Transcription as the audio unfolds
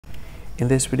In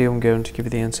this video, I'm going to give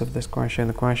you the answer of this question.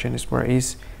 The question is, where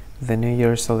is the New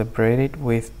Year celebrated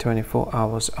with 24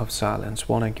 hours of silence?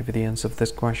 When I give you the answer of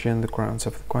this question, the correct answer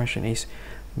of the question is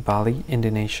Bali,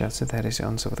 Indonesia. So that is the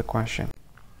answer of the question.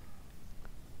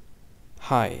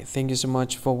 Hi, thank you so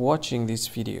much for watching this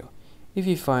video. If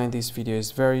you find this video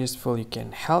is very useful, you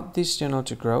can help this channel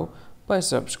to grow by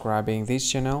subscribing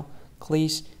this channel.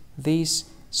 Please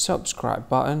this subscribe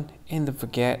button and don't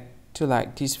forget to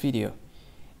like this video.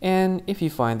 And if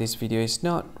you find this video is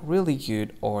not really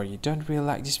good, or you don't really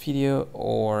like this video,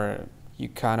 or you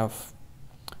kind of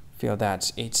feel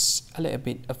that it's a little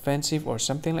bit offensive or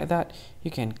something like that,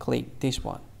 you can click this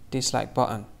one, dislike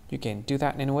button. You can do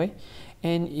that anyway.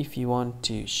 And if you want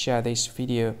to share this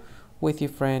video with your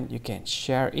friend, you can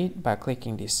share it by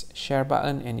clicking this share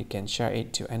button, and you can share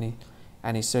it to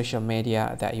any social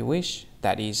media that you wish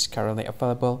that is currently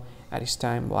available at this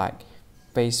time, like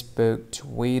Facebook,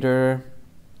 Twitter,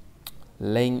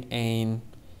 LinkedIn,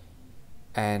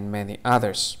 and many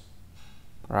others,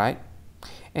 right?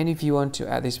 And if you want to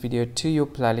add this video to your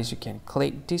playlist, you can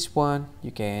click this one.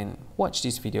 You can watch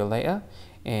this video later,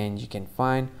 and you can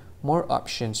find more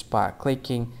options by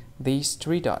clicking these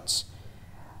three dots.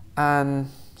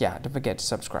 And yeah, don't forget to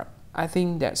subscribe. I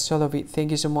think that's all of it. Thank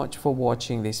you so much for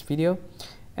watching this video,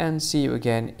 and see you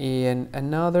again in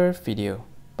another video.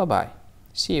 Bye bye.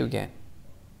 See you again.